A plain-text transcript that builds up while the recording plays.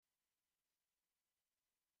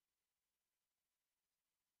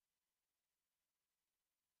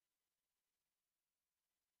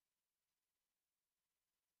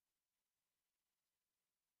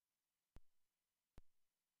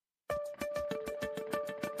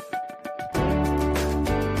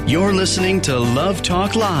You're listening to Love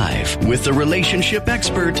Talk Live with the relationship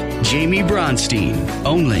expert, Jamie Bronstein,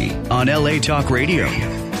 only on LA Talk Radio.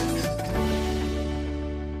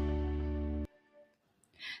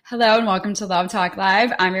 Hello and welcome to Love Talk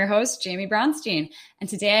Live. I'm your host, Jamie Bronstein, and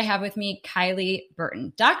today I have with me Kylie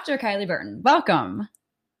Burton. Dr. Kylie Burton, welcome.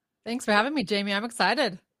 Thanks for having me, Jamie. I'm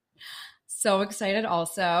excited. So excited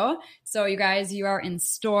also. So you guys, you are in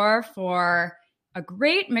store for a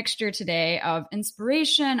great mixture today of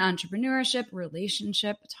inspiration, entrepreneurship,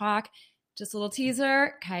 relationship talk. Just a little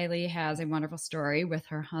teaser. Kylie has a wonderful story with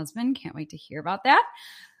her husband. Can't wait to hear about that.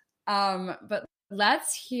 But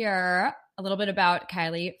let's hear a little bit about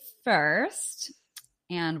Kylie first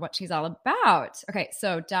and what she's all about. Okay,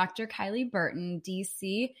 so Dr. Kylie Burton,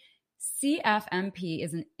 DC CFMP,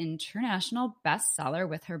 is an international bestseller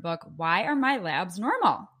with her book, Why Are My Labs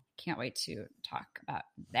Normal? Can't wait to talk about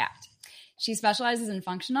that. She specializes in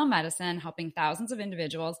functional medicine, helping thousands of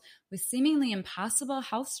individuals with seemingly impossible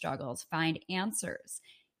health struggles find answers,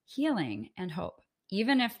 healing, and hope,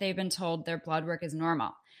 even if they've been told their blood work is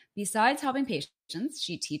normal. Besides helping patients,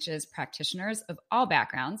 she teaches practitioners of all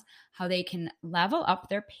backgrounds how they can level up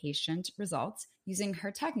their patient results using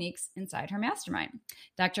her techniques inside her mastermind.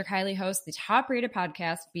 Dr. Kylie hosts the top-rated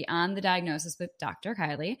podcast, Beyond the Diagnosis with Dr.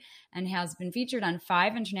 Kylie, and has been featured on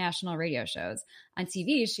 5 international radio shows. On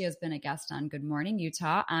TV, she has been a guest on Good Morning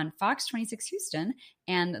Utah, on Fox 26 Houston,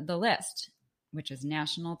 and The List, which is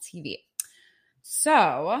national TV.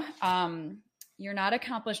 So, you're not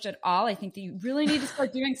accomplished at all. I think that you really need to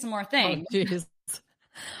start doing some more things. Oh, geez.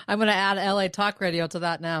 I'm going to add LA Talk Radio to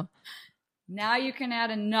that now. Now you can add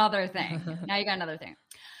another thing. Now you got another thing.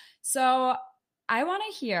 So I want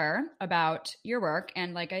to hear about your work.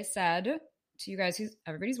 And like I said to you guys,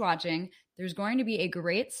 everybody's watching, there's going to be a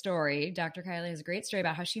great story. Dr. Kylie has a great story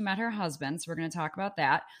about how she met her husband. So we're going to talk about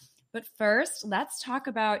that. But first, let's talk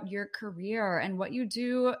about your career and what you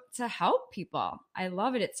do to help people. I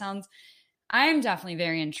love it. I'm definitely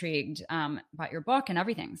very intrigued about your book and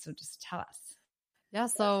everything. So just tell us. Yeah,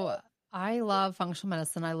 so I love functional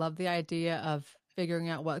medicine. I love the idea of figuring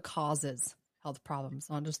out what causes health problems.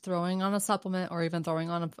 Not just throwing on a supplement or even throwing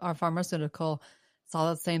on a pharmaceutical. It's all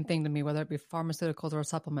the same thing to me, whether it be pharmaceuticals or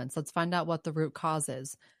supplements. Let's find out what the root cause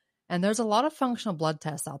is. And there's a lot of functional blood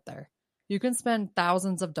tests out there. You can spend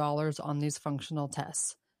thousands of dollars on these functional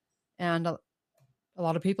tests. And a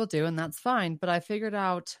lot of people do, and that's fine. But I figured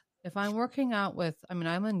out if I'm working out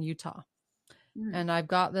I'm in Utah, and I've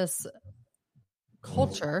got this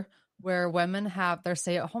culture where women they're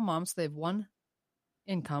stay-at-home moms, so they have one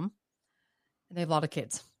income, and they have a lot of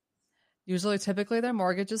kids. Typically, their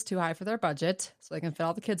mortgage is too high for their budget, so they can fit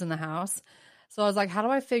all the kids in the house. So I was like, how do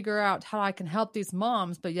I figure out how I can help these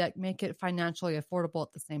moms, but yet make it financially affordable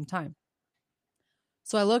at the same time?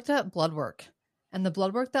 So I looked at blood work, and the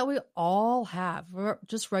blood work that we all have,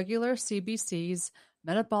 just regular CBCs,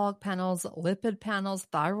 metabolic panels, lipid panels,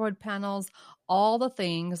 thyroid panels, all the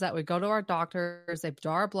things that we go to our doctors, they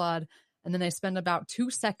draw our blood, and then they spend about 2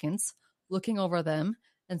 seconds looking over them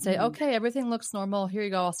and say, okay, everything looks normal. Here you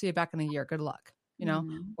go. I'll see you back in a year. Good luck.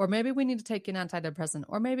 Or maybe we need to take an antidepressant,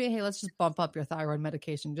 or maybe, hey, let's just bump up your thyroid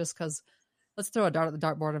medication just because let's throw a dart at the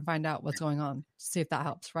dartboard and find out what's going on. See if that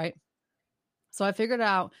helps. Right. So I figured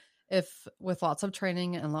out with lots of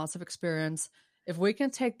training and lots of experience, if we can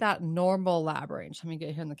take that normal lab range, let me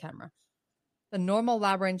get here in the camera, the normal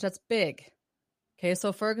lab range, that's big. Okay.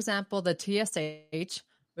 So for example, the TSH,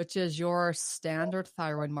 which is your standard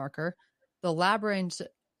thyroid marker, the lab range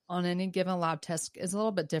on any given lab test is a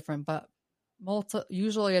little bit different, but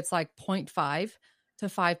usually it's like 0.5 to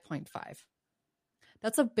 5.5.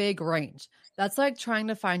 That's a big range. That's like trying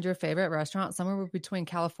to find your favorite restaurant somewhere between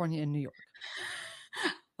California and New York.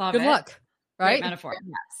 Good luck, right? Great metaphor.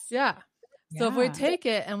 Yes. Yeah. So if we take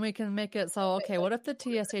it and we can make it so, okay, what if the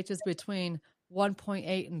TSH is between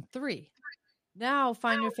 1.8 and 3? Now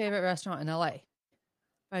find your favorite restaurant in LA.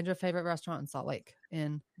 Find your favorite restaurant in Salt Lake,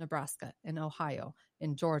 in Nebraska, in Ohio,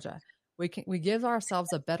 in Georgia. We give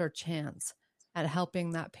ourselves a better chance at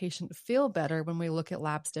helping that patient feel better when we look at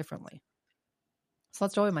labs differently. So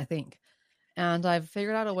that's really my thing. And I've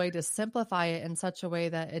figured out a way to simplify it in such a way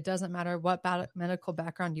that it doesn't matter what medical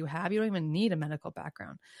background you have. You don't even need a medical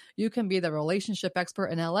background. You can be the relationship expert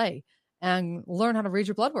in LA and learn how to read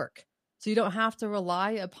your blood work. So you don't have to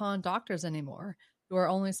rely upon doctors anymore who are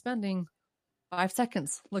only spending 5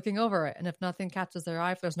 seconds looking over it. And if nothing catches their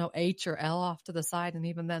eye, if there's no H or L off to the side, and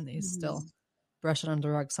even then they still brush it under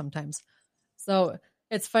the rug sometimes. So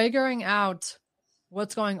it's figuring out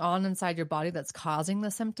what's going on inside your body that's causing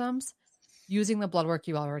the symptoms using the blood work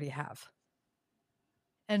you already have.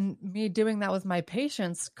 And me doing that with my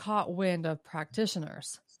patients caught wind of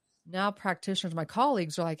practitioners now practitioners, my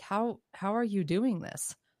colleagues are like, how are you doing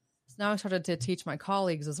this? So now I started to teach my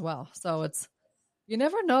colleagues as well. So you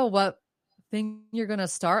never know what thing you're going to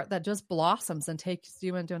start that just blossoms and takes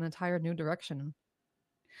you into an entire new direction.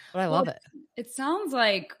 But I love it. It sounds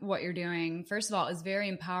like what you're doing, first of all, is very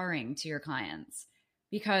empowering to your clients,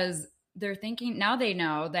 because they're thinking, now they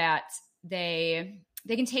know that they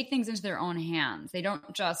can take things into their own hands. They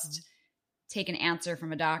don't just take an answer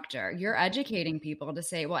from a doctor. You're educating people to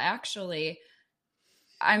say, well, actually,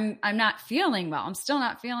 I'm not feeling well. I'm still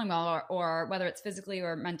not feeling well, or whether it's physically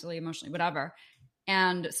or mentally, emotionally, whatever.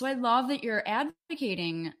 And so I love that you're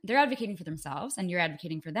advocating, they're advocating for themselves and you're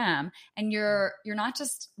advocating for them. And you're not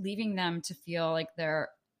just leaving them to feel like they're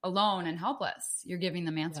alone and helpless. You're giving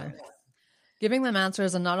them answers. Yeah. Giving them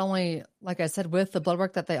answers, and not only, like I said, with the blood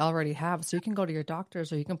work that they already have. So you can go to your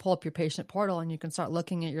doctors, or you can pull up your patient portal and you can start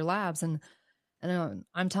looking at your labs. And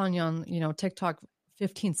I'm telling you on, TikTok,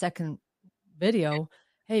 15-second video,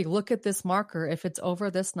 hey, look at this marker. If it's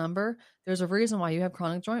over this number, there's a reason why you have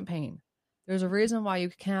chronic joint pain. There's a reason why you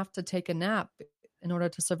can have to take a nap in order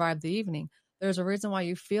to survive the evening. There's a reason why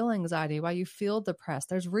you feel anxiety, why you feel depressed.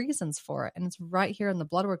 There's reasons for it. And it's right here in the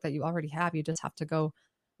blood work that you already have. You just have to go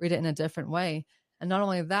read it in a different way. And not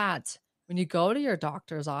only that, when you go to your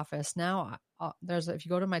doctor's office now, if you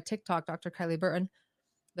go to my TikTok, Dr. Kylie Burton,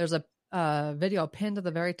 there's a video pinned to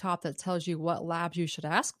the very top that tells you what labs you should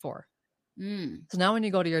ask for. So now when you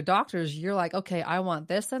go to your doctors, you're like, okay, I want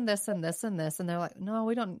this and this and this and this. And they're like, no,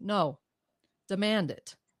 we don't know. Demand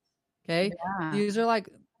it. Okay. Yeah. These are like,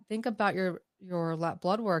 think about your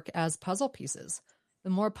blood work as puzzle pieces. The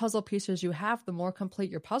more puzzle pieces you have, the more complete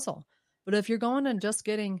your puzzle. But if you're going and just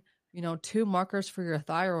getting, 2 markers for your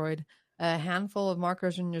thyroid, a handful of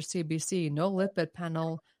markers in your CBC, no lipid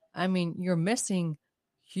panel, I mean, you're missing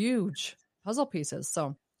huge puzzle pieces.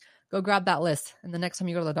 So go grab that list. And the next time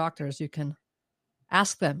you go to the doctors, you can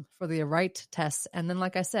ask them for the right tests. And then,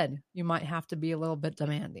 like I said, you might have to be a little bit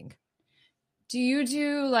demanding. Do you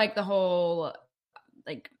do like the whole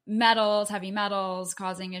metals, heavy metals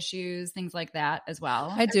causing issues, things like that as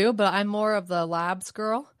well? I do, but I'm more of the labs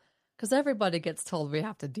girl, because everybody gets told we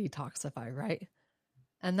have to detoxify, right?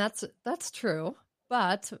 And that's true.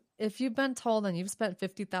 But if you've been told and you've spent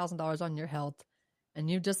 $50,000 on your health and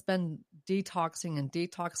you've just been detoxing and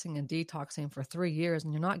detoxing and detoxing for 3 years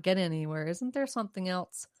and you're not getting anywhere, isn't there something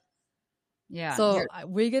else? Yeah. So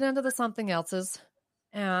we get into the something else's.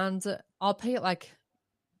 And I'll pay it like,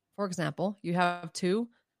 for example, you have 2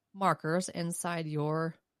 markers inside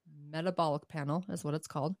your metabolic panel, is what it's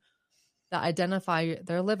called, that identify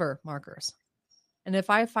their liver markers. And if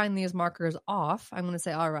I find these markers off, I'm going to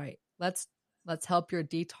say, all right, let's help your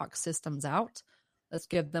detox systems out. Let's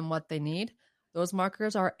give them what they need. Those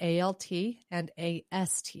markers are ALT and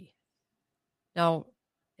AST. Now,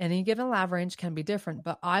 any given lab range can be different,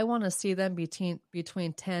 but I want to see them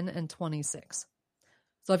between 10 and 26.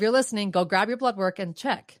 So if you're listening, go grab your blood work and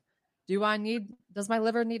check. Does my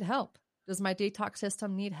liver need help? Does my detox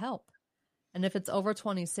system need help? And if it's over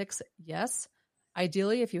 26, yes.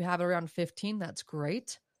 Ideally, if you have it around 15, that's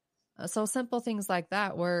great. So simple things like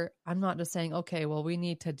that, where I'm not just saying, okay, well, we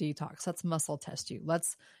need to detox. Let's muscle test you.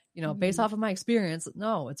 Let's, based off of my experience.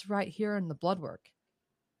 No, it's right here in the blood work.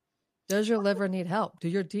 Does your liver need help? Do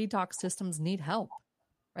your detox systems need help?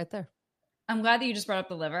 Right there. I'm glad that you just brought up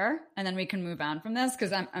the liver, and then we can move on from this,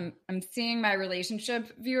 because I'm seeing my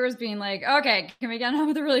relationship viewers being like, okay, can we get on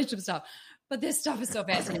with the relationship stuff? But this stuff is so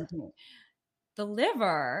fascinating to me. The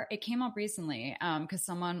liver, it came up recently because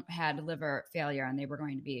someone had liver failure and they were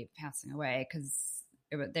going to be passing away because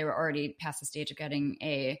they were already past the stage of getting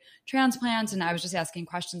a transplant. And I was just asking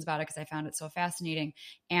questions about it because I found it so fascinating.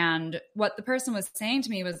 And what the person was saying to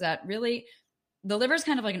me was that really the liver is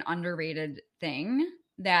kind of like an underrated thing,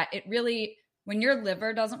 that it really, when your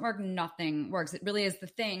liver doesn't work, nothing works. It really is the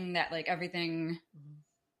thing that like everything,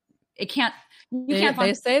 it can't,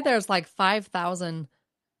 they say there's like 5,000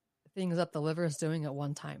 things that the liver is doing at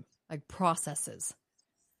one time, like processes.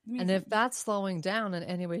 And if that's slowing down in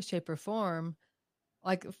any way, shape, or form,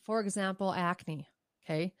 like for example, acne,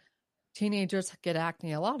 okay? Teenagers get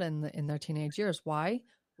acne a lot in their teenage years. Why?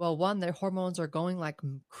 Well, one, their hormones are going like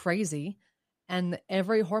crazy, and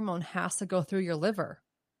every hormone has to go through your liver.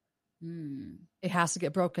 It has to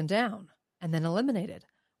get broken down and then eliminated.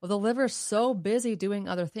 Well, the liver is so busy doing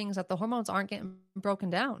other things that the hormones aren't getting broken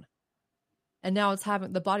down. And now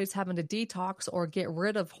the body's having to detox or get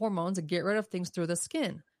rid of hormones and get rid of things through the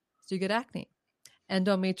skin. So you get acne.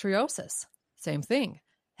 Endometriosis, same thing.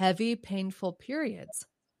 Heavy, painful periods.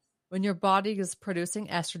 When your body is producing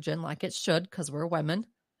estrogen like it should, because we're women,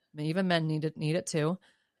 even men need it too.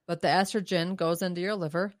 But the estrogen goes into your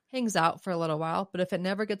liver, hangs out for a little while. But if it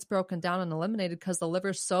never gets broken down and eliminated because the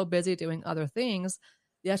liver's so busy doing other things,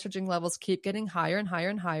 the estrogen levels keep getting higher and higher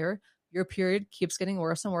and higher. Your period keeps getting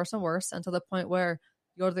worse and worse and worse until the point where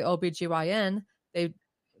you go to the OBGYN,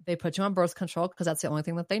 they put you on birth control because that's the only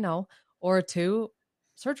thing that they know, or to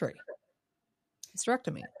surgery,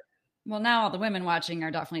 hysterectomy. Well, now all the women watching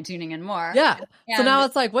are definitely tuning in more. Yeah. And so now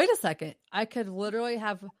it's like, wait a second. I could literally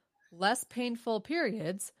have less painful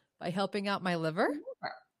periods by helping out my liver.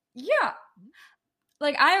 Yeah.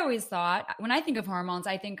 Like I always thought, when I think of hormones,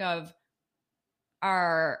 I think of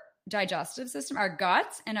our digestive system, our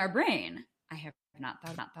guts, and our brain. I have not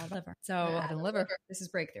thought of liver. So liver. This is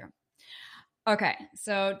breakthrough. Okay.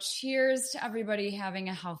 So cheers to everybody having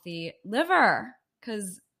a healthy liver,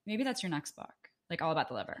 because maybe that's your next book, like all about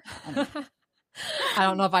the liver. I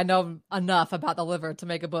don't know if I know enough about the liver to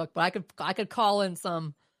make a book, but I could call in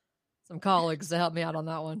some colleagues to help me out on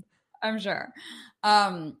that one. I'm sure.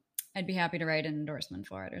 I'd be happy to write an endorsement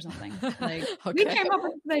for it or something. Like Okay. We came up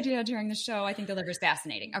with this idea during the show. I think the liver is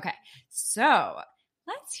fascinating. Okay. So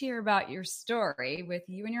let's hear about your story with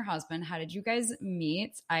you and your husband. How did you guys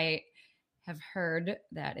meet? I have heard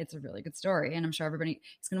that it's a really good story, and I'm sure everybody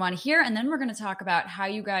is going to want to hear. And then we're going to talk about how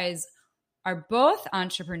you guys are both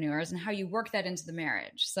entrepreneurs and how you work that into the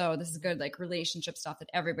marriage. So this is good, like relationship stuff that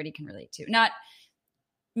everybody can relate to. Not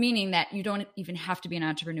meaning that you don't even have to be an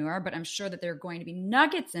entrepreneur, but I'm sure that there are going to be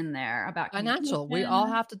nuggets in there about financial. We all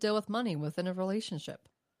have to deal with money within a relationship.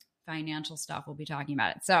 Financial stuff. We'll be talking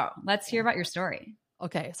about it. So let's hear about your story.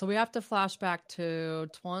 Okay. So we have to flash back to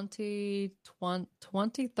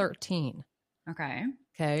 2013. Okay.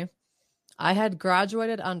 I had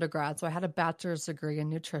graduated undergrad, so I had a bachelor's degree in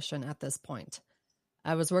nutrition at this point.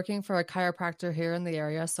 I was working for a chiropractor here in the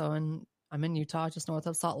area. So I'm in Utah, just north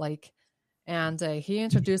of Salt Lake. And he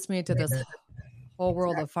introduced me to this whole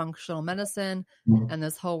world of functional medicine and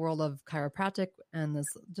this whole world of chiropractic and this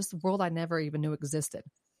just world I never even knew existed.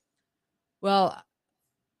 Well,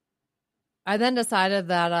 I then decided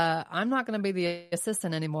that I'm not going to be the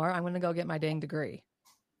assistant anymore. I'm going to go get my dang degree,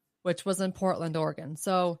 which was in Portland, Oregon.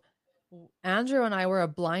 So Andrew and I were a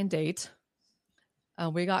blind date.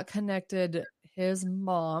 We got connected. His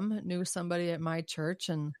mom knew somebody at my church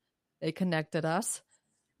and they connected us.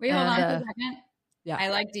 Wait, hold on for a second. Yeah. I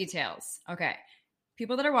like details. Okay.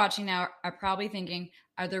 People that are watching now are probably thinking,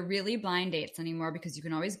 are there really blind dates anymore? Because you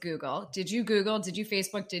can always Google. Did you Google? Did you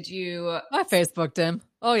Facebook? Did you? I Facebooked him.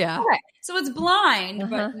 Oh, yeah. Okay. So it's blind,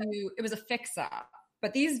 but it was a fix-up.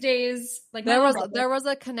 But these days, like there was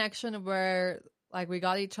a connection where like we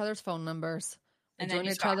got each other's phone numbers. We joined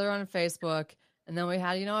each other on Facebook. And then we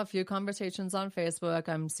had, a few conversations on Facebook.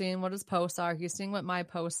 I'm seeing what his posts are. He's seeing what my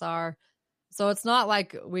posts are. So it's not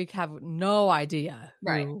like we have no idea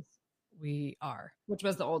who we are. Which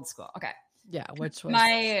was the old school. Okay. Yeah, which was...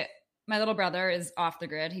 My little brother is off the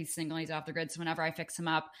grid. He's single. He's off the grid. So whenever I fix him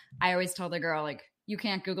up, I always tell the girl, like, you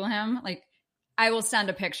can't Google him. Like, I will send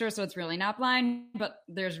a picture, so it's really not blind. But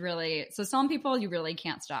so some people you really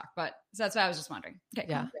can't stalk. But so that's why I was just wondering. Okay.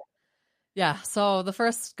 Yeah. Yeah. So the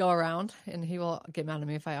first go around, and he will get mad at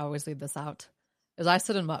me if I always leave this out, is I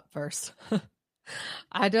stood him up first.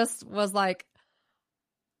 I just was like,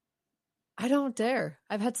 I don't dare.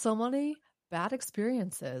 I've had so many bad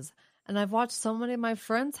experiences and I've watched so many of my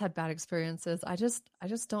friends had bad experiences. I just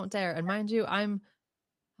don't dare. And mind you, how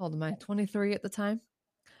old am I? 23 at the time?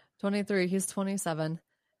 23. He's 27.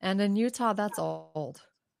 And in Utah, that's old.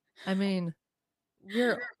 I mean,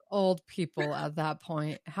 we're old people at that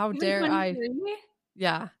point. How dare I?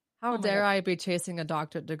 Yeah. How dare I be chasing a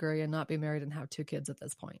doctorate degree and not be married and have 2 kids at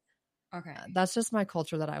this point? Okay. That's just my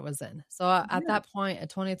culture that I was in. So at that point at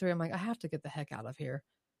 23, I'm like, I have to get the heck out of here.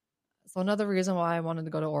 So another reason why I wanted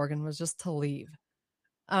to go to Oregon was just to leave.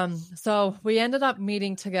 So we ended up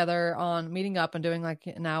meeting up and doing like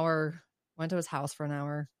an hour, went to his house for an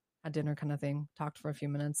hour, had dinner kind of thing, talked for a few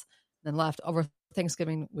minutes, then left over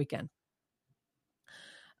Thanksgiving weekend.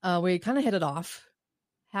 We kind of hit it off,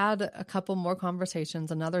 had a couple more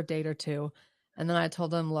conversations, another date or two. And then I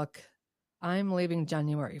told him, look, I'm leaving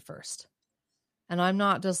January 1st. And I'm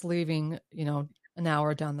not just leaving, an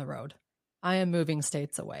hour down the road. I am moving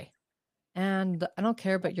states away. And I don't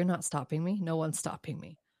care, but you're not stopping me. No one's stopping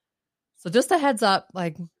me. So just a heads up,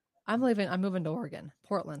 like I'm moving to Oregon.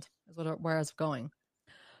 Portland is where I was going.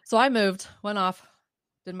 So I moved, went off,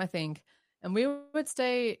 did my thing. And we would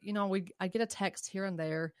stay, I get a text here and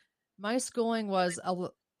there. My schooling was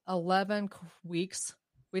 11 weeks.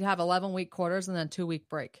 We'd have 11-week quarters and then 2-week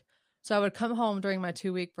break. So I would come home during my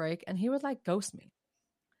 2-week break and he would like ghost me.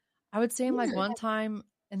 I would see him like one time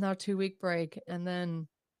in our 2-week break. And then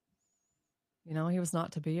You know, he was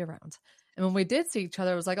not to be around. And when we did see each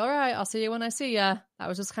other, it was like, all right, I'll see you when I see ya. That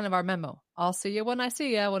was just kind of our memo. I'll see you when I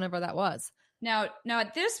see ya, whenever that was. Now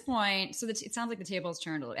at this point, so it sounds like the tables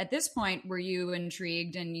turned a little. At this point, were you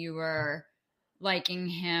intrigued and you were liking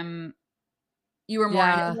him? You were more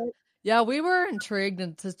into it? Yeah, we were intrigued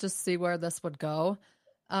and to just see where this would go.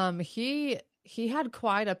 He had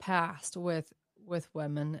quite a past with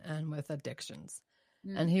women and with addictions,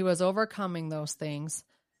 and he was overcoming those things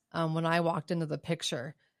when I walked into the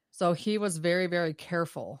picture. So he was very, very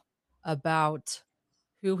careful about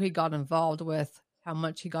who he got involved with, how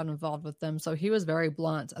much he got involved with them. So he was very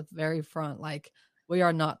blunt at the very front, like, we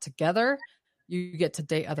are not together. You get to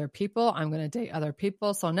date other people. I'm going to date other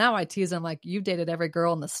people. So now I tease him like, you dated every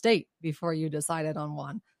girl in the state before you decided on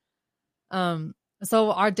one.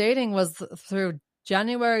 So our dating was through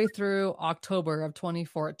January through October of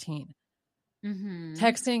 2014.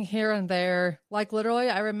 Texting here and there. Like literally,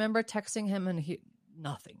 I remember texting him and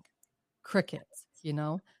nothing. Crickets, you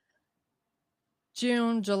know?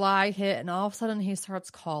 June, July hit, and all of a sudden he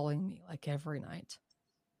starts calling me like every night.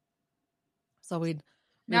 So we're at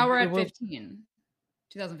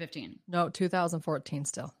 2015. No, 2014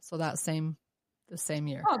 still. So the same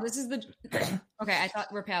year. Oh, this is okay. I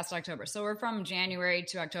thought we're past October. So we're from January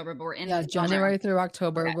to October, but we're in January through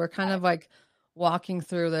October. Okay. We're kind of like walking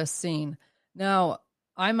through this scene. Now,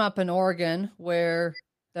 I'm up in Oregon where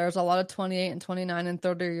there's a lot of 28 and 29 and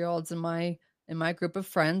 30-year-olds in my group of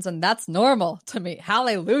friends, and that's normal to me.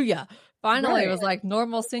 Hallelujah. Finally, It was like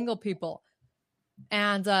normal single people.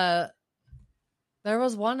 And there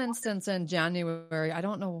was one instance in January. I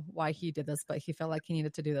don't know why he did this, but he felt like he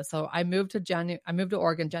needed to do this. So I moved to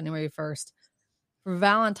Oregon January 1st for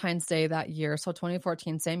Valentine's Day that year. So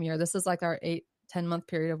 2014, same year. This is like our 8-10 month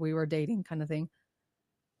period of we were dating kind of thing.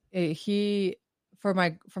 For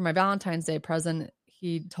my Valentine's Day present,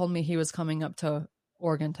 he told me he was coming up to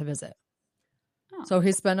Oregon to visit. Oh. So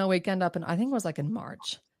he spent a weekend up in, I think it was like in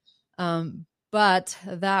March. But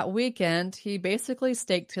that weekend, he basically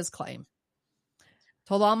staked his claim.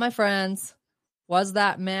 Told all my friends, was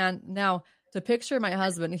that man. Now, to picture my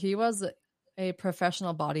husband, he was a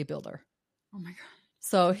professional bodybuilder. Oh my God.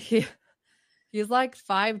 So he's like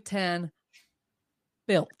 5'10",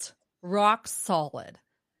 built, rock solid.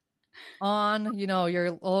 On,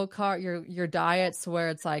 your low carb, your diets where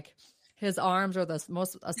it's like his arms are the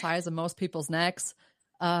size of most people's necks.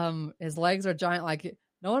 His legs are giant. Like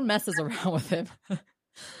no one messes around with him.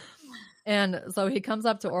 And so he comes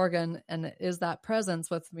up to Oregon and is that presence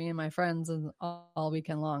with me and my friends and all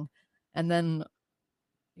weekend long. And then,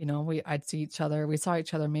 I'd see each other. We saw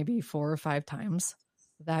each other maybe 4 or 5 times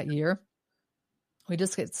that year. We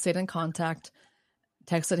just stayed in contact,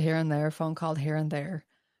 texted here and there, phone called here and there.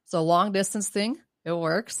 So long distance thing, it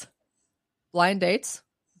works. Blind dates,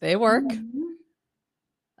 they work.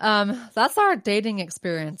 That's our dating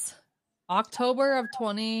experience. October of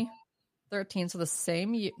 2013, so the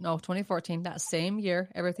same year, 2014, that same year,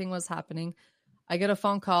 everything was happening. I get a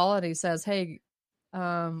phone call and he says, hey,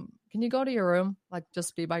 can you go to your room? Like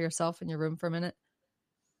just be by yourself in your room for a minute.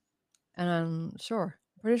 And I'm sure.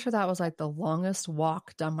 Pretty sure that was like the longest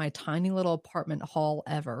walk down my tiny little apartment hall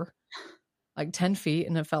ever. Like 10 feet,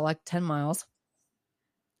 and it felt like 10 miles.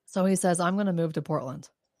 So he says, I'm going to move to Portland.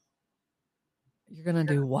 You're going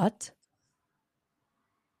to do what?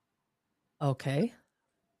 Okay.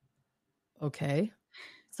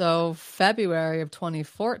 So February of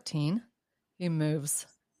 2014, he moves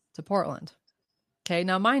to Portland. Okay,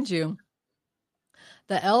 now mind you,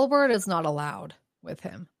 the L word is not allowed with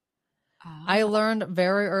him. I learned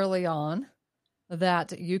very early on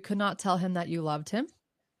that you could not tell him that you loved him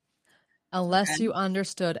unless you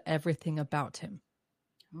understood everything about him.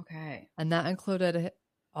 Okay. And that included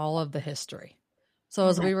all of the history. So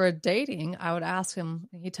as we were dating, I would ask him,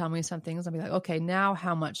 he'd tell me some things. I'd be like, okay, now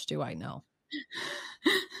how much do I know?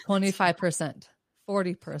 25%,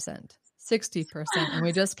 40%, 60%. And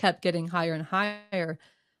we just kept getting higher and higher.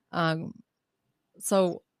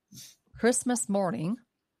 So Christmas morning,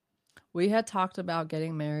 we had talked about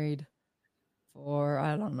getting married for,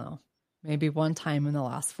 I don't know, maybe one time in the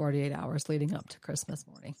last 48 hours leading up to Christmas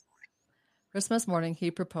morning. Christmas morning,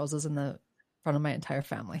 he proposes in the front of my entire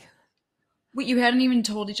family. Wait, you hadn't even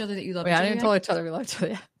told each other that you loved each other? We hadn't even told each other we loved each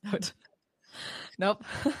other yet. Nope.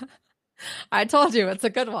 I told you, it's a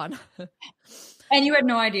good one. And you had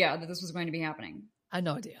no idea that this was going to be happening? I had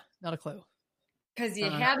no idea. Not a clue. Because you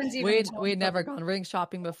haven't even We'd never gone ring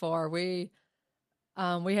shopping before. We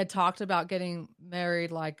had talked about getting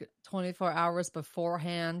married like 24 hours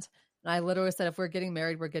beforehand. And I literally said, if we're getting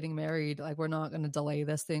married, we're getting married. Like, we're not going to delay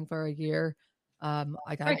this thing for a year.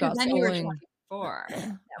 Like, I got schooling. 24.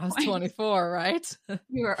 I was 24, right?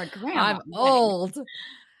 You were a grandma. I'm old.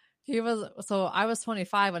 I was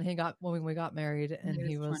 25 when we got married, and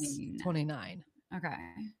he was 29. Okay.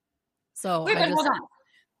 So wait, but hold on.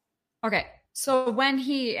 Okay. So when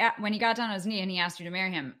he got down on his knee and he asked you to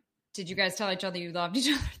marry him, did you guys tell each other you loved each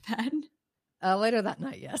other then? Later that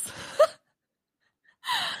night, yes.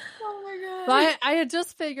 Oh my God. But I had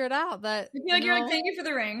just figured out that I feel like you're like, thank you for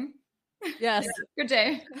the ring. Yes. Good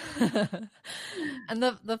day. And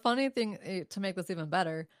the funny thing, to make this even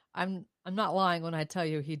better, I'm not lying when I tell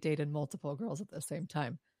you he dated multiple girls at the same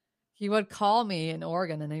time. He would call me in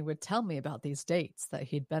Oregon and he would tell me about these dates that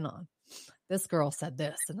he'd been on. This girl said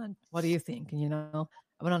this, and then what do you think? And I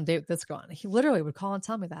went on a date with this girl, and he literally would call and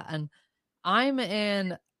tell me that. And I'm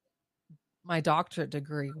in my doctorate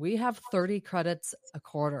degree. We have 30 credits a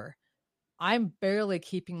quarter. I'm barely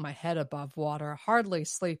keeping my head above water, hardly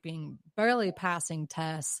sleeping, barely passing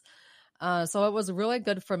tests. So it was really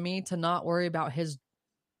good for me to not worry about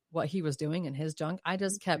what he was doing and his junk. I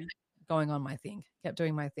just kept going on my thing, kept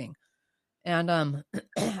doing my thing. And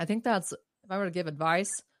I think that's, if I were to give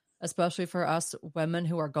advice, especially for us women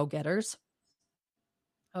who are go-getters.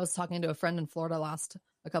 I was talking to a friend in Florida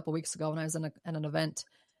a couple weeks ago when I was at an event,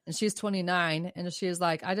 and she's 29, and she's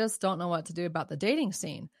like, I just don't know what to do about the dating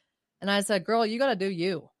scene. And I said, girl, you got to do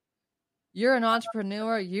you. You're an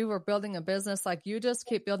entrepreneur. You are building a business. Like, you just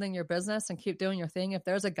keep building your business and keep doing your thing. If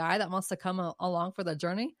there's a guy that wants to come along for the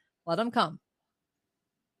journey, let him come.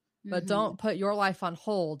 But don't put your life on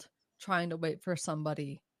hold trying to wait for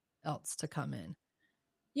somebody else to come in.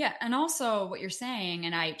 Yeah. And also what you're saying,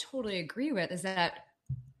 and I totally agree with, is that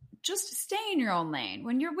just stay in your own lane.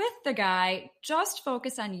 When you're with the guy, just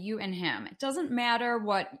focus on you and him. It doesn't matter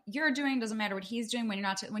what you're doing, doesn't matter what he's doing. When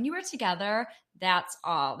you are together, that's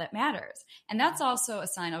all that matters. And that's also a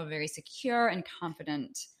sign of a very secure and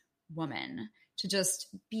confident woman, to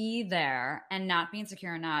just be there and not be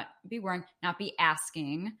insecure, not be worrying, not be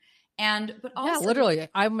asking. But also, yeah, literally,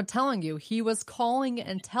 I'm telling you, he was calling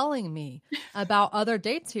and telling me about other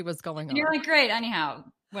dates he was going on. And you're like, great, anyhow,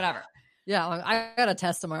 whatever. Yeah, I got a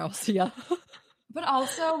test tomorrow. See ya. But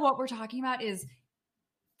also what we're talking about is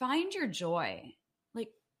find your joy. Like,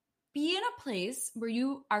 be in a place where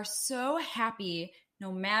you are so happy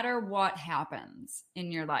no matter what happens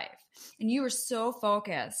in your life. And you were so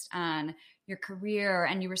focused on your career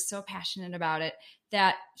and you were so passionate about it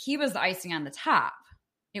that he was the icing on the top.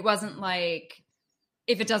 It wasn't like,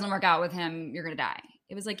 if it doesn't work out with him, you're going to die.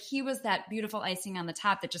 It was like he was that beautiful icing on the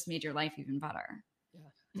top that just made your life even better.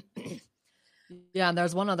 Yeah. Yeah, and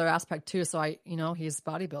there's one other aspect too. So he's a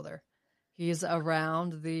bodybuilder. He's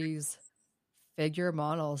around these figure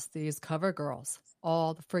models, these cover girls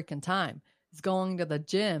all the freaking time. He's going to the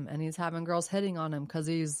gym and he's having girls hitting on him because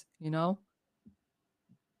he's,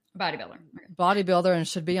 bodybuilder and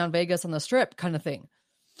should be on Vegas on the Strip kind of thing.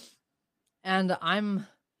 And I'm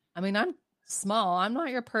small. I'm not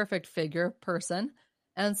your perfect figure person.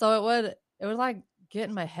 And so it would like get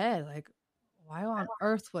in my head, like, why on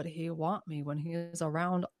earth would he want me when he's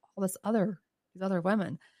around all these other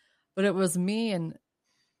women? But it was me, and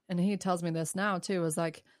he tells me this now too, is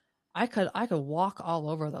like, I could walk all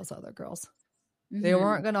over those other girls. Mm-hmm. They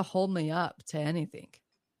weren't going to hold me up to anything.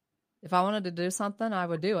 If I wanted to do something, I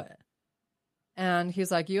would do it. And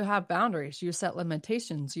he's like, you have boundaries, you set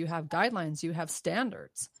limitations, you have guidelines, you have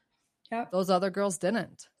standards. Yep. Those other girls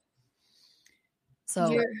didn't.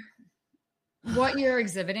 So what you're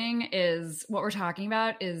exhibiting is what we're talking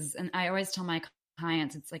about is, and I always tell my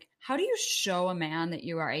clients, it's like, how do you show a man that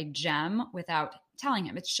you are a gem without telling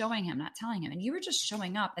him? It's showing him, not telling him. And you were just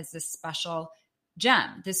showing up as this special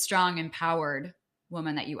gem, this strong, empowered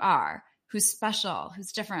woman that you are, who's special,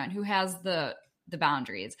 who's different, who has the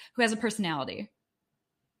boundaries, who has a personality.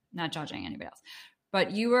 Not judging anybody else,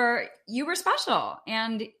 but you were special,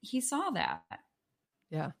 and he saw that.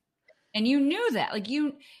 Yeah. And you knew that,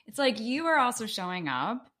 it's like you are also showing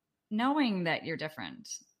up knowing that you're different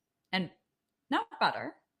and not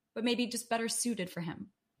better, but maybe just better suited for him.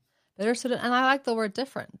 Better suited. And I like the word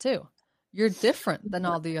different too. You're different than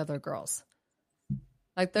all the other girls.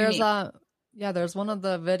 Like there's one of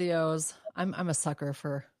the videos. I'm a sucker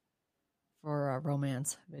for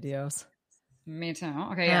romance videos. Me too.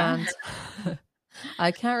 Okay. Yeah. And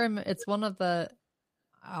I can't remember. It's one of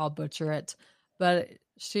I'll butcher it, but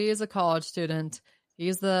she is a college student.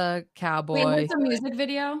 He's the cowboy. Wait, it's a music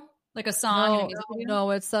video? Like a song? No, a music video?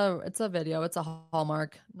 No, it's a video. It's a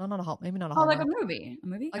Hallmark. No, not a Hallmark. Maybe not a Oh, Hallmark. like a movie. A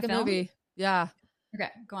movie? Like a movie. Yeah. Okay,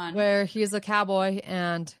 go on. Where he's a cowboy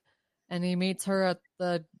and he meets her at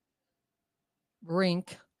the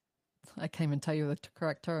rink. I can't even tell you the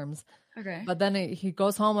correct terms. Okay. But then he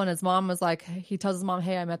goes home and his mom is like, he tells his mom,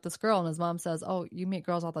 hey, I met this girl. And his mom says, oh, you meet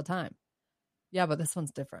girls all the time. Yeah, but this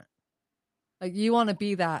one's different. Like, you want to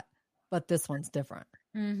be that, but this one's different.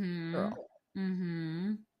 Girl.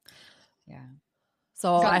 Yeah.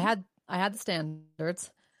 So I had the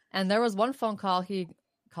standards, and there was one phone call. He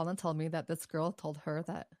called and told me that this girl told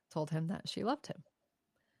him that she loved him.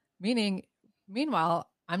 Meanwhile,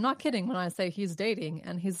 I'm not kidding when I say he's dating,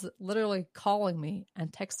 and he's literally calling me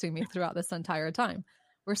and texting me throughout this entire time.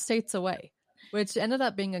 We're states away, which ended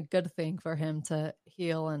up being a good thing for him to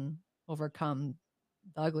heal and overcome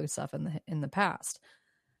the ugly stuff in the past.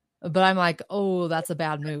 But I'm like, oh, that's a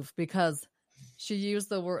bad move, because she used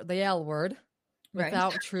the L word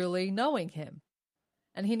without truly knowing him.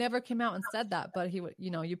 And he never came out and said that, but he would,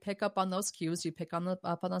 you pick up on those cues, you pick up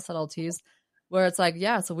on the subtleties where it's like,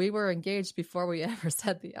 yeah, so we were engaged before we ever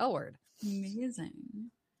said the L word. Amazing.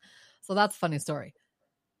 So that's a funny story.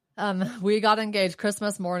 We got engaged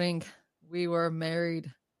Christmas morning. We were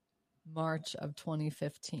married March of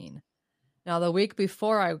 2015. Now, the week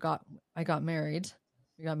before we got married,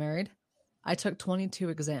 I took 22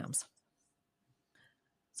 exams.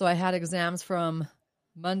 So I had exams from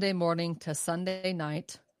Monday morning to Sunday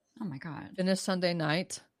night. Oh my God. Finished Sunday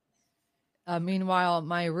night. Meanwhile,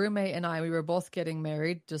 my roommate and I, we were both getting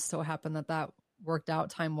married. Just so happened that worked out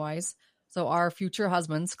time-wise. So our future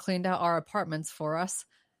husbands cleaned out our apartments for us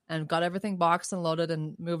and got everything boxed and loaded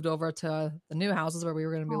and moved over to the new houses where we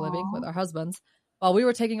were going to be living with our husbands while we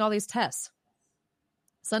were taking all these tests.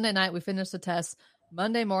 Sunday night, we finished the test.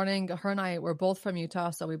 Monday morning, her and I were both from Utah,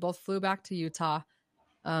 so we both flew back to Utah.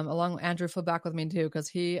 Andrew flew back with me too, because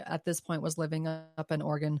he, at this point, was living up in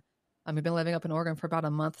Oregon. We've been living up in Oregon for about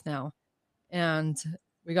a month now. And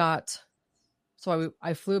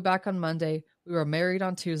I flew back on Monday. We were married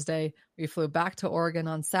on Tuesday. We flew back to Oregon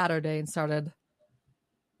on Saturday and started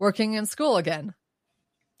working in school again.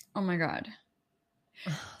 Oh my God.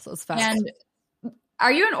 So it's fast. And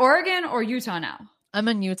are you in Oregon or Utah now? I'm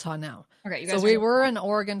in Utah now. Okay. So we were in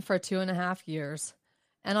Oregon for 2.5 years.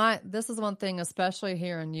 And this is one thing, especially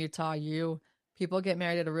here in Utah, people get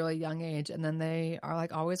married at a really young age, and then they are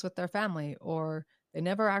like always with their family, or they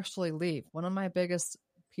never actually leave. One of my biggest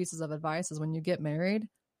pieces of advice is when you get married,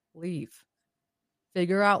 leave.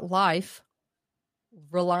 Figure out life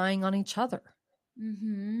relying on each other.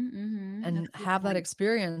 And have that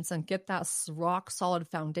experience and get that rock solid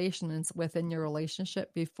foundation within your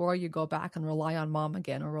relationship before you go back and rely on mom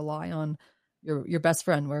again, or rely on your best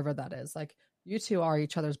friend, wherever that is. Like, you two are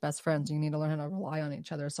each other's best friends. You need to learn how to rely on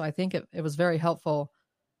each other. So I think it was very helpful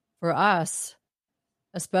for us,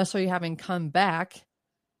 especially having come back.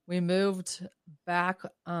 We moved back.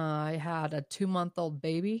 I had a 2-month-old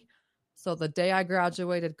baby. So the day I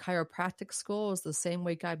graduated chiropractic school was the same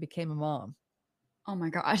week I became a mom. Oh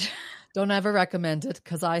my God. Don't ever recommend it,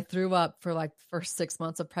 because I threw up for like the first 6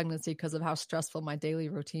 months of pregnancy because of how stressful my daily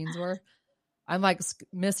routines were. I'm like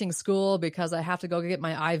missing school because I have to go get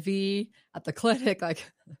my IV at the clinic. Like,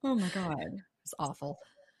 oh my God, it's awful.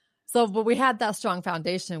 So, but we had that strong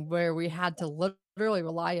foundation where we had to literally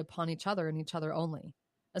rely upon each other and each other only,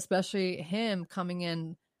 especially him coming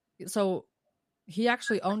in. So he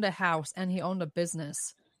actually owned a house and he owned a business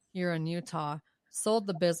here in Utah, sold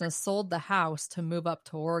the business, sold the house to move up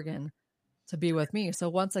to Oregon to be with me. So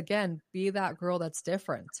once again, be that girl that's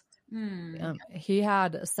different. He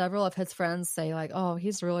had several of his friends say like, oh,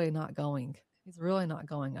 he's really not going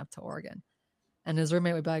up to Oregon. And his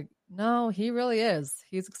roommate would be like, no, he really is.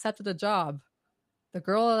 He's accepted a job. The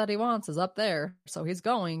girl that he wants is up there. So he's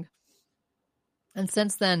going. And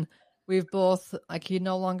since then, we've both, like, he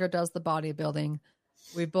no longer does the bodybuilding.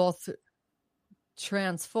 We both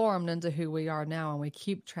transformed into who we are now, and we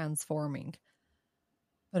keep transforming.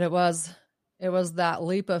 But it was that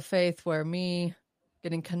leap of faith where me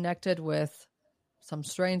getting connected with some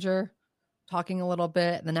stranger, talking a little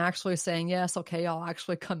bit, and then actually saying, yes, okay, I'll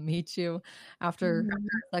actually come meet you after the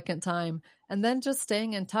second time. And then just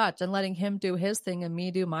staying in touch and letting him do his thing and me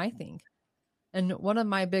do my thing. And one of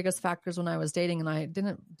my biggest factors when I was dating, and I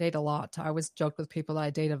didn't date a lot, I always joke with people that I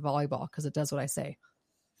dated volleyball because it does what I say.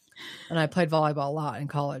 And I played volleyball a lot in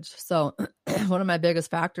college. So one of my biggest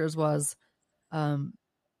factors was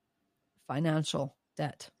financial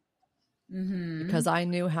debt. Because I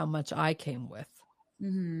knew how much I came with.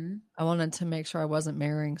 I wanted to make sure I wasn't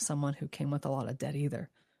marrying someone who came with a lot of debt either.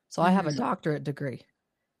 So I have a doctorate degree.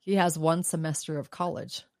 He has 1 semester of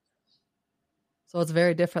college. So it's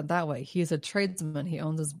very different that way. He's a tradesman. He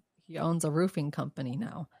owns a roofing company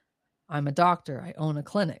now. I'm a doctor. I own a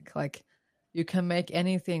clinic. Like, you can make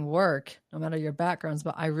anything work no matter your backgrounds.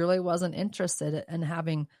 But I really wasn't interested in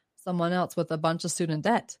having someone else with a bunch of student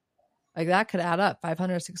debt. Like that could add up $500,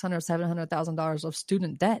 $600, $700,000 of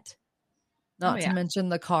student debt. Not to mention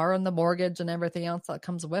the car and the mortgage and everything else that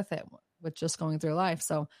comes with it, with just going through life.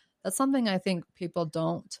 So that's something I think people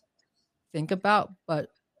don't think about, but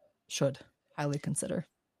should highly consider.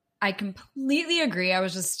 I completely agree.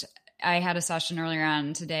 I had a session earlier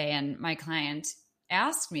on today, and my client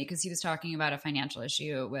asked me, because he was talking about a financial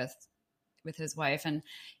issue with his wife. And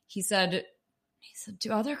he said,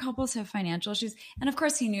 do other couples have financial issues? And of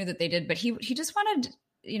course he knew that they did, but he just wanted,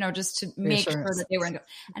 just to make sure that they weren't.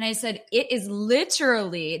 And I said, it is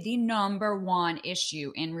literally the number one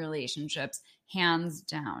issue in relationships, hands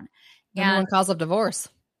down. Number one cause of divorce.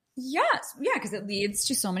 Yes. Yeah. Because it leads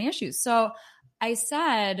to so many issues. So I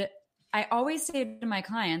said, I always say to my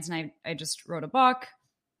clients, and I just wrote a book.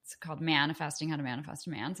 It's called Manifesting, How to Manifest a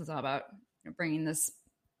Man. So it's all about bringing this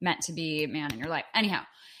meant to be man in your life. Anyhow.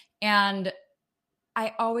 And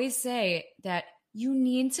I always say that you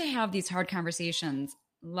need to have these hard conversations,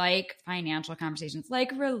 like financial conversations,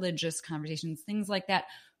 like religious conversations, things like that,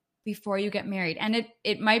 before you get married. And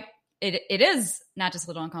it is not just a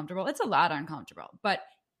little uncomfortable. It's a lot uncomfortable, but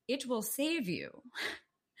it will save you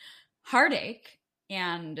heartache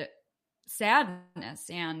and sadness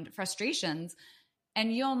and frustrations.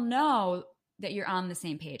 And you'll know that you're on the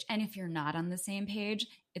same page. And if you're not on the same page,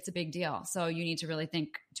 it's a big deal. So you need to really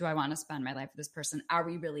think, do I want to spend my life with this person? Are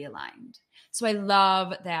we really aligned? So I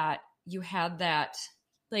love that you had that,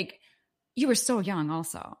 like, you were so young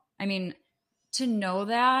also. I mean, to know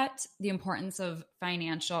that, the importance of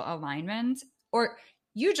financial alignment, or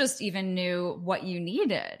you just even knew what you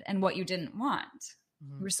needed and what you didn't want.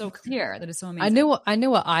 Mm-hmm. You were so clear. That is so amazing. I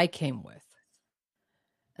knew what I came with.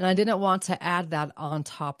 And I didn't want to add that on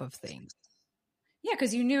top of things. Yeah,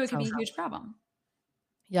 because you knew it could be a huge problem.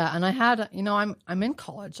 Yeah, and I had, I'm in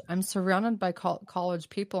college. I'm surrounded by college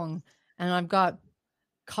people, and I've got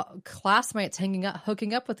classmates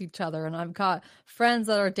hooking up with each other, and I've got friends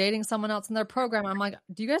that are dating someone else in their program. I'm like,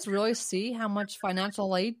 do you guys really see how much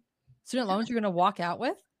financial aid, student loans you're going to walk out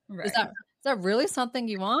with? Right. Is that really something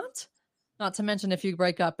you want? Not to mention if you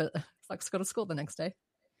break up, it's like go to school the next day.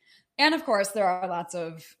 And of course, there are lots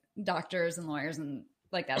of doctors and lawyers and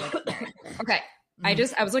like that. Okay. I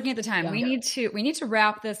was looking at the time. Yeah. We need to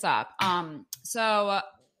wrap this up. So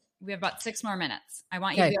we have about 6 more minutes. I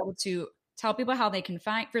want you to be able to tell people how they can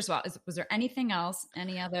find. First of all, was there anything else?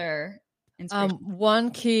 Any other inspiration?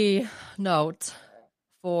 One key note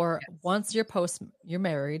for once you're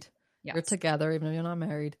married, you're together, even if you're not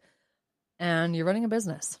married, and you're running a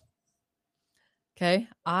business. Okay,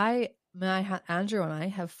 Andrew and I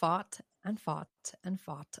have fought and fought and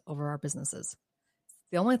fought over our businesses. It's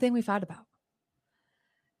the only thing we fight about.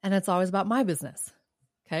 And it's always about my business.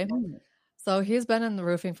 Okay. Mm. So he's been in the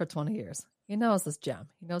roofing for 20 years. He knows this gem.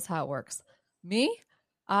 He knows how it works. Me,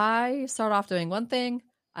 I start off doing one thing.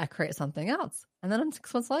 I create something else. And then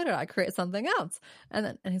 6 months later, I create something else.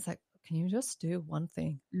 And he's like, can you just do one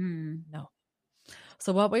thing? Mm. No.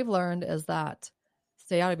 So what we've learned is that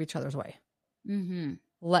stay out of each other's way. Mm-hmm.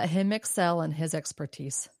 Let him excel in his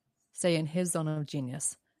expertise, stay in his zone of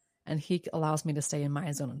genius. And he allows me to stay in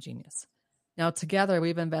my zone of genius. Now, together,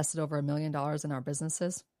 we've invested over $1 million in our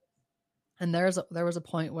businesses. And there was a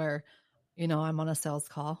point where, I'm on a sales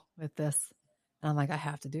call with this. And I'm like, I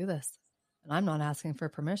have to do this. And I'm not asking for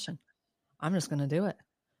permission. I'm just going to do it.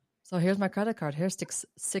 So here's my credit card. Here's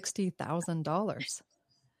 $60,000.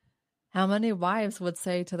 How many wives would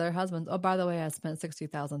say to their husbands, oh, by the way, I spent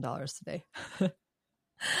 $60,000 today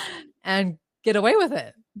and get away with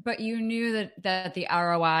it? But you knew that the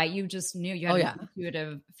ROI, you just knew you had an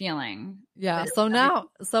intuitive feeling. Yeah.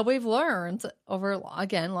 So we've learned over,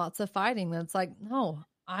 again, lots of fighting. That's like, no,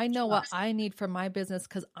 I know what I need for my business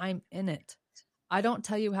because I'm in it. I don't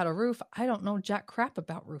tell you how to roof. I don't know jack crap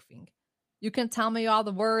about roofing. You can tell me all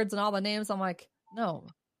the words and all the names. I'm like, no,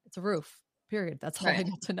 it's a roof, period. That's all I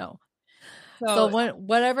need to know. So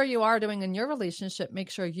whatever you are doing in your relationship, make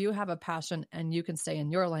sure you have a passion and you can stay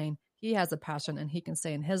in your lane. He has a passion and he can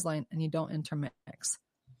stay in his lane and you don't intermix.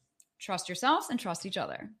 Trust yourselves and trust each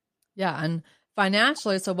other. Yeah. And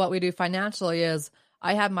financially, so what we do financially is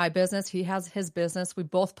I have my business. He has his business. We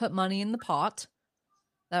both put money in the pot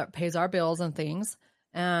that pays our bills and things.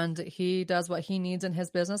 And he does what he needs in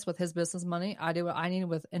his business with his business money. I do what I need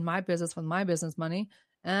in my business with my business money.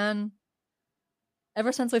 And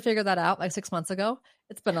ever since we figured that out like 6 months ago,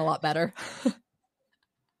 it's been a lot better.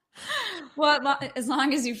 Well, as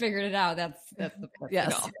long as you figured it out, that's the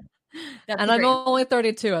yes. And I'm only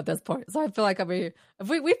 32 at this point, so I feel like if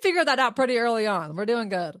we figured that out pretty early on. We're doing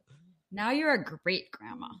good. Now you're a great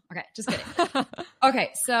grandma. Okay, just kidding. Okay,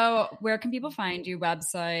 so where can people find you?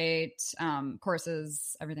 Website,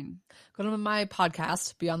 courses, everything? Go to my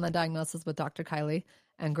podcast, Beyond the Diagnosis with Dr. Kylie,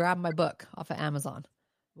 and grab my book off of Amazon.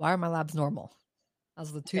 Why Are My Labs Normal?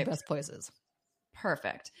 Those are the two best places.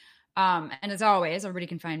 Perfect. And as always, everybody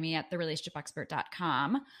can find me at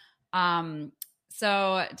therelationshipexpert.com.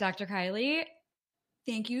 So Dr. Kylie,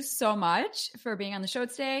 thank you so much for being on the show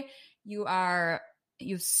today. You have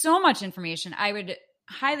so much information. I would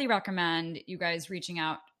highly recommend you guys reaching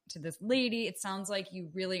out to this lady. It sounds like you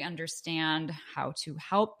really understand how to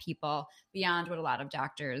help people beyond what a lot of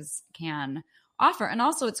doctors can offer. And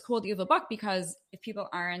also it's cool that you have a book, because if people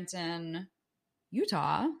aren't in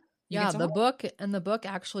Utah, the book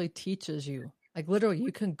actually teaches you, like literally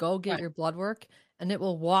you can go get your blood work and it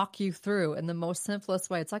will walk you through in the most simplest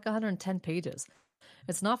way. It's like 110 pages.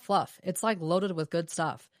 It's not fluff. It's like loaded with good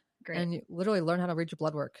stuff. Great. And you literally learn how to read your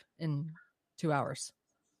blood work in 2 hours.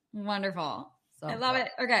 Wonderful. So, I love it.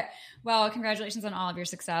 Okay. Well, congratulations on all of your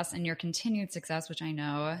success and your continued success, which I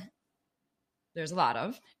know there's a lot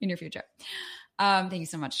of in your future. Thank you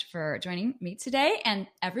so much for joining me today. And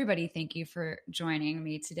everybody, thank you for joining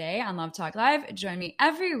me today on Love Talk Live. Join me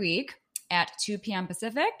every week at 2 p.m.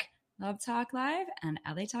 Pacific, Love Talk Live and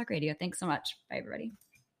LA Talk Radio. Thanks so much. Bye, everybody.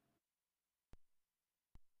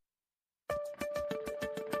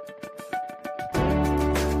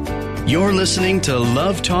 You're listening to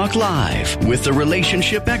Love Talk Live with the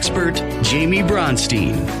relationship expert, Jamie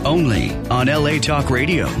Bronstein, only on LA Talk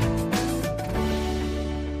Radio.